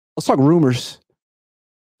let's talk rumors.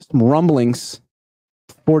 Some rumblings.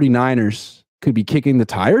 49ers could be kicking the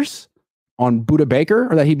tires on Budda Baker,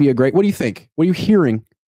 or that he'd be a great. What do you think? What are you hearing?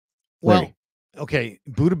 Well, okay.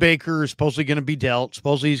 Budda Baker is supposedly going to be dealt.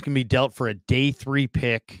 Supposedly he's going to be dealt for a day 3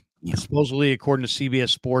 pick. Yeah. Supposedly, according to CBS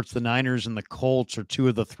Sports, the Niners and the Colts are 2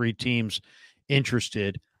 of the 3 teams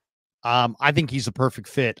interested. I think he's the perfect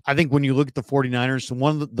fit. I think when you look at the 49ers,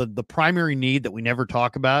 one of the primary need that we never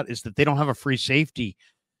talk about is that they don't have a free safety.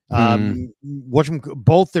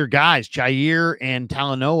 Both their guys, Jair and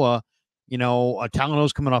Talanoa,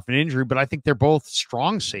 Talanoa's coming off an injury, but I think they're both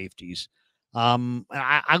strong safeties.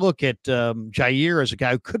 I look at Jair as a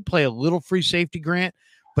guy who could play a little free safety, Grant,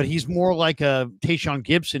 but he's more like a Tayshaun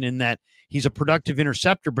Gibson in that he's a productive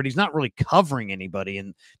interceptor, but he's not really covering anybody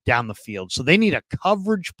down the field. So they need a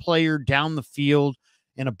coverage player down the field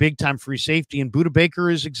and a big-time free safety, and Budda Baker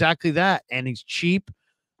is exactly that, and he's cheap.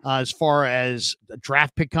 As far as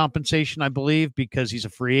draft pick compensation, I believe, because he's a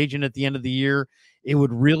free agent at the end of the year, it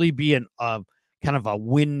would really be kind of a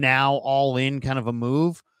win now, all in kind of a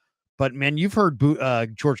move. But man, you've heard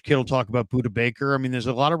George Kittle talk about Budda Baker. I mean, there's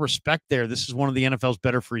a lot of respect there. This is one of the NFL's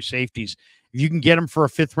better free safeties. If you can get him for a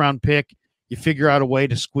 5th round pick, you figure out a way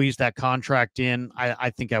to squeeze that contract in. I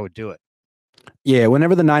think I would do it. Yeah,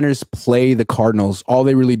 whenever the Niners play the Cardinals, all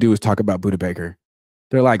they really do is talk about Budda Baker.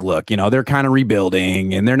 They're like, look, they're kind of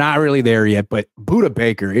rebuilding and they're not really there yet. But Budda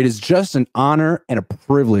Baker, it is just an honor and a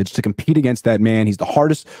privilege to compete against that man. He's the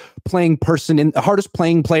hardest playing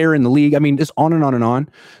player in the league. I mean, just on and on and on.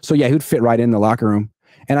 So yeah, he would fit right in the locker room.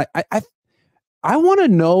 And I want to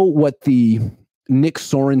know what the Nick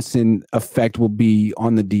Sorensen effect will be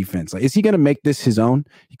on the defense. Like, is he going to make this his own?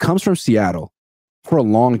 He comes from Seattle for a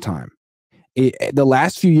long time. The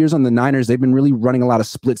last few years on the Niners, they've been really running a lot of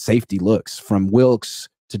split safety looks from Wilkes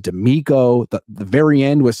to D'Amico. The very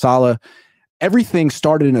end with Saleh, everything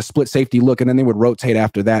started in a split safety look, and then they would rotate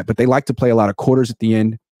after that. But they like to play a lot of quarters at the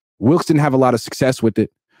end. Wilkes didn't have a lot of success with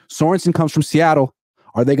it. Sorensen comes from Seattle.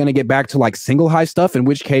 Are they going to get back to like single high stuff? In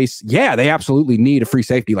which case, yeah, they absolutely need a free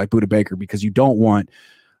safety like Budda Baker, because I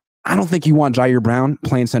don't think you want Jair Brown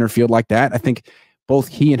playing center field like that. I think both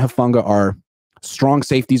he and Hufanga are strong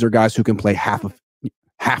safeties, or guys who can play half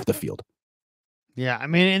the field. Yeah, I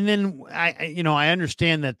mean, and then I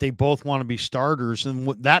understand that they both want to be starters, and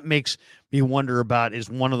what that makes me wonder about is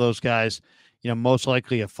one of those guys, most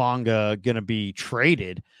likely Hufanga going to be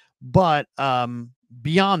traded, but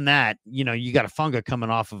beyond that, you got Hufanga coming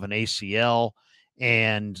off of an ACL,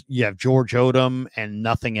 and you have George Odom and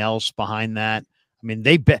nothing else behind that. I mean,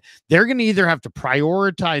 they're going to either have to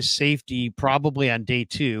prioritize safety probably on day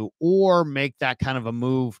 2, or make that kind of a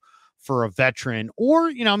move for a veteran,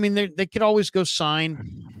 or, they could always go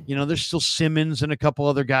sign, there's still Simmons and a couple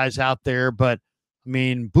other guys out there, but I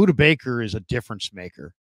mean, Budda Baker is a difference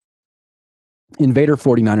maker. Invader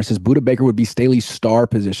 49er says Budda Baker would be Staley's star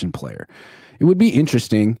position player. It would be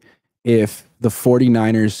interesting if the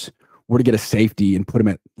 49ers were to get a safety and put him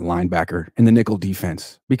at linebacker in the nickel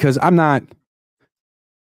defense, because I'm not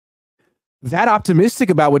that optimistic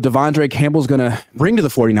about what Devondre Campbell's going to bring to the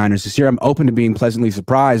 49ers this year. I'm open to being pleasantly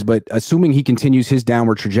surprised, but assuming he continues his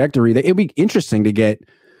downward trajectory, it'd be interesting to get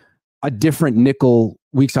a different nickel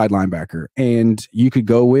weak side linebacker. And you could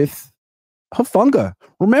go with Hufanga.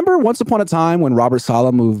 Remember once upon a time when Robert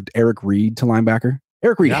Saleh moved Eric Reed to linebacker?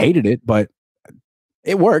 Eric Reed hated it, but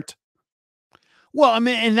it worked. Well, I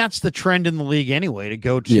mean, and that's the trend in the league anyway, to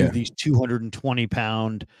go to these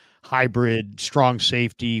 220-pound hybrid strong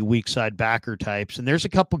safety weak side backer types, and there's a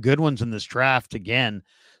couple good ones in this draft again,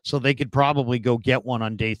 so they could probably go get one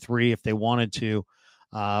on day 3 if they wanted to,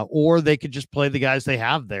 or they could just play the guys they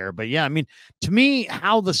have there. But yeah, I mean, to me,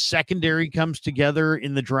 how the secondary comes together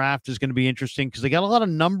in the draft is going to be interesting, because they got a lot of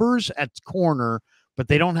numbers at corner, but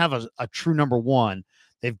they don't have a true number 1.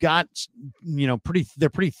 They've got, they're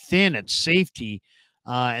pretty thin at safety,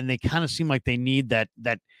 and they kind of seem like they need that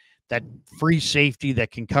free safety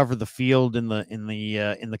that can cover the field in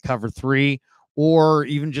the cover 3, or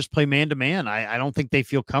even just play man-to-man. I don't think they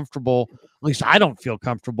feel comfortable. At least I don't feel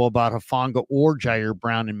comfortable about Hufanga or Jair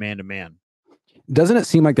Brown in man-to-man. Doesn't it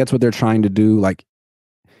seem like that's what they're trying to do? Like,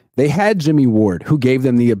 they had Jimmy Ward, who gave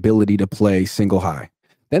them the ability to play single high.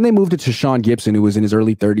 Then they moved it to Sean Gibson, who was in his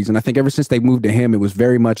early 30s. And I think ever since they moved to him, it was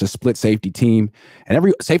very much a split safety team. And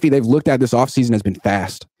every safety they've looked at this offseason has been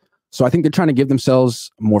fast. So I think they're trying to give themselves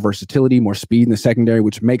more versatility, more speed in the secondary,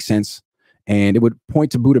 which makes sense. And it would point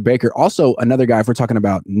to Budda Baker. Also, another guy, if we're talking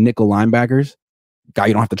about nickel linebackers, guy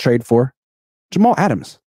you don't have to trade for, Jamal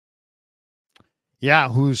Adams. Yeah,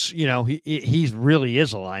 who's, he really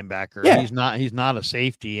is a linebacker. Yeah. He's not a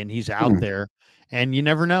safety, and he's out there. And you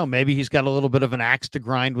never know. Maybe he's got a little bit of an axe to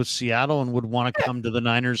grind with Seattle and would want to come to the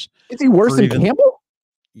Niners. Is he worse than Campbell?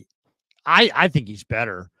 I think he's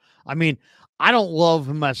better. I mean, I don't love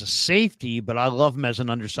him as a safety, but I love him as an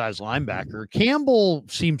undersized linebacker. Campbell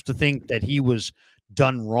seems to think that he was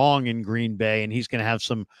done wrong in Green Bay and he's going to have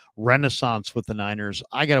some renaissance with the Niners.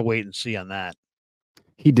 I got to wait and see on that.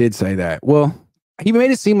 He did say that. Well, he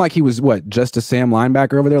made it seem like he was what, just a Sam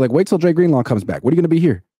linebacker over there. Like, wait till Dre Greenlaw comes back. What are you going to be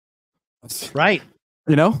here? Right.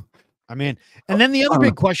 You know? I mean, and then the other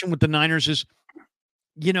big question with the Niners is,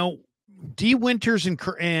 you know, D. Winters and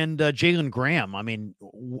Jalen Graham. I mean,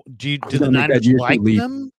 do the Niners like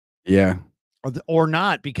them? Yeah. Or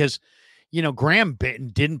not? Because, you know, Graham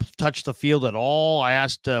didn't touch the field at all. I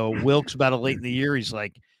asked Wilkes about it late in the year. He's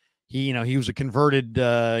like, he was a converted,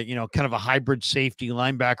 kind of a hybrid safety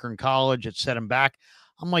linebacker in college. It set him back.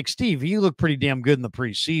 I'm like, Steve, you look pretty damn good in the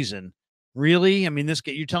preseason. Really? I mean,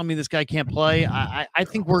 you're telling me this guy can't play? I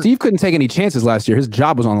think Steve couldn't take any chances last year. His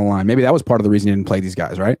job was on the line. Maybe that was part of the reason he didn't play these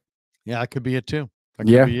guys, right? Yeah, that could be it too.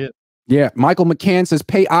 Yeah. Michael McCann says,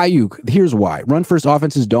 pay Ayuk. Here's why. Run-first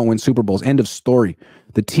offenses don't win Super Bowls. End of story.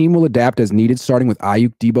 The team will adapt as needed, starting with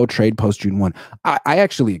Ayuk, Debo trade post June 1. I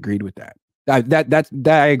actually agreed with that. That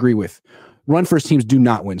I agree with. Run-first teams do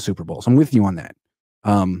not win Super Bowls. I'm with you on that.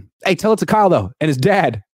 Hey, tell it to Kyle, though, and his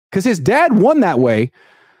dad, because his dad won that way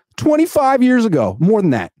 25 years ago. More than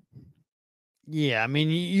that. Yeah, I mean,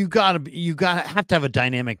 you have to have a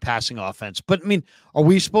dynamic passing offense. But I mean, are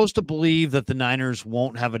we supposed to believe that the Niners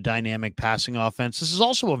won't have a dynamic passing offense? This is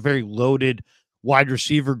also a very loaded wide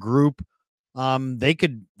receiver group. They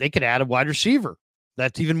could add a wide receiver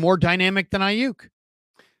that's even more dynamic than Ayuk.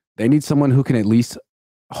 They need someone who can at least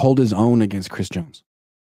hold his own against Chris Jones.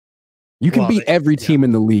 You can beat every team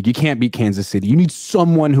in the league. You can't beat Kansas City. You need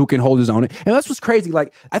someone who can hold his own. And that's what's crazy.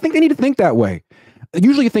 Like, I think they need to think that way.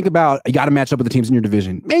 Usually you think about, you got to match up with the teams in your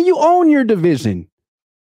division. Man, you own your division.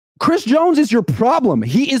 Chris Jones is your problem.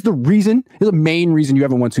 He is the main reason you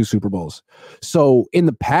haven't won 2 Super Bowls. So in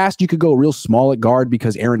the past, you could go real small at guard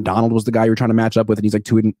because Aaron Donald was the guy you were trying to match up with, and he's like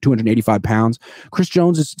 285 pounds. Chris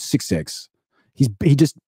Jones is 6'6". He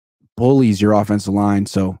just bullies your offensive line.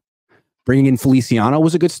 So bringing in Feliciano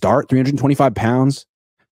was a good start, 325 pounds.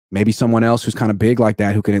 Maybe someone else who's kind of big like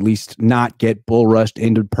that who can at least not get bull rushed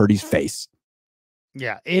into Purdy's face.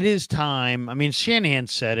 Yeah, it is time. I mean, Shanahan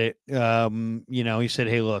said it. He said,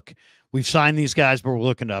 hey, look, we've signed these guys, but we're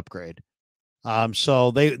looking to upgrade.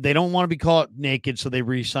 So they don't want to be caught naked, so they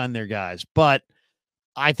re-signed their guys. But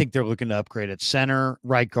I think they're looking to upgrade at center,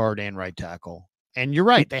 right guard, and right tackle. And you're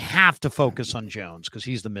right. They have to focus on Jones because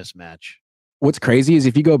he's the mismatch. What's crazy is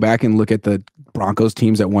if you go back and look at the Broncos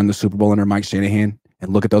teams that won the Super Bowl under Mike Shanahan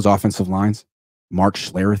and look at those offensive lines, Mark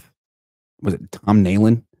Schlereth, was it Tom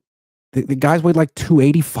Nalen? The guys weighed like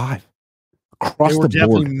 285 across the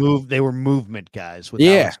board. They were movement guys with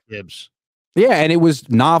Alex Gibbs. Yeah, and it was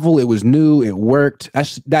novel. It was new. It worked.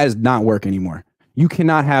 That does not work anymore. You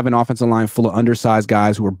cannot have an offensive line full of undersized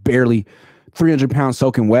guys who are barely 300 pounds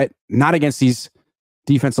soaking wet, not against these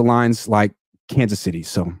defensive lines like Kansas City.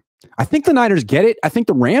 So I think the Niners get it. I think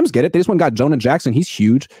the Rams get it. They just went and got Jonah Jackson. He's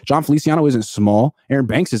huge. John Feliciano isn't small. Aaron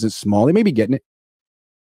Banks isn't small. They may be getting it.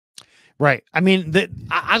 Right. I mean,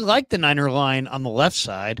 I like the Niner line on the left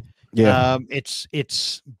side. Yeah.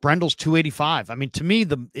 It's Brendel's 285. I mean, to me,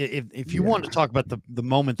 if you want to talk about the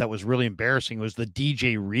moment that was really embarrassing, it was the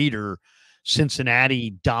DJ Reader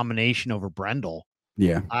Cincinnati domination over Brendel.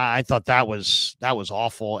 Yeah. I thought that was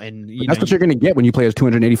awful. And that's what you're going to get when you play as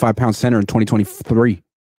 285-pound center in 2023.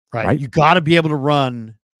 Right. You got to be able to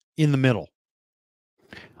run in the middle.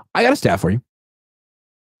 I got a stat for you.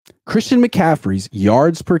 Christian McCaffrey's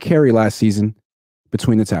yards per carry last season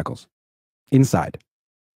between the tackles. Inside.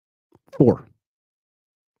 4.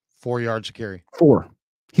 4 yards a carry. 4.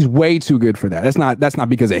 He's way too good for that. That's not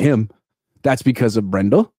because of him. That's because of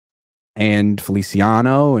Brendel and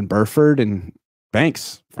Feliciano and Burford and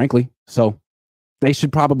Banks, frankly. So they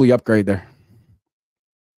should probably upgrade there.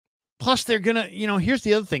 Plus, they're going to, here's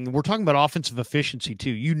the other thing. We're talking about offensive efficiency,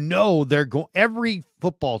 too. Every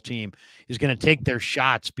football team is going to take their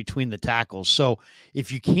shots between the tackles. So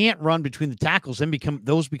if you can't run between the tackles, then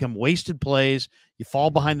those become wasted plays. You fall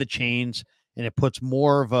behind the chains, and it puts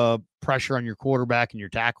more of a pressure on your quarterback and your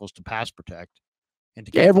tackles to pass protect. And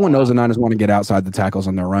everyone knows the Niners want to get outside the tackles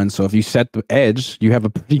on their run. So if you set the edge, you have a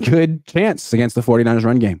pretty good chance against the 49ers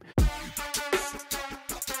run game.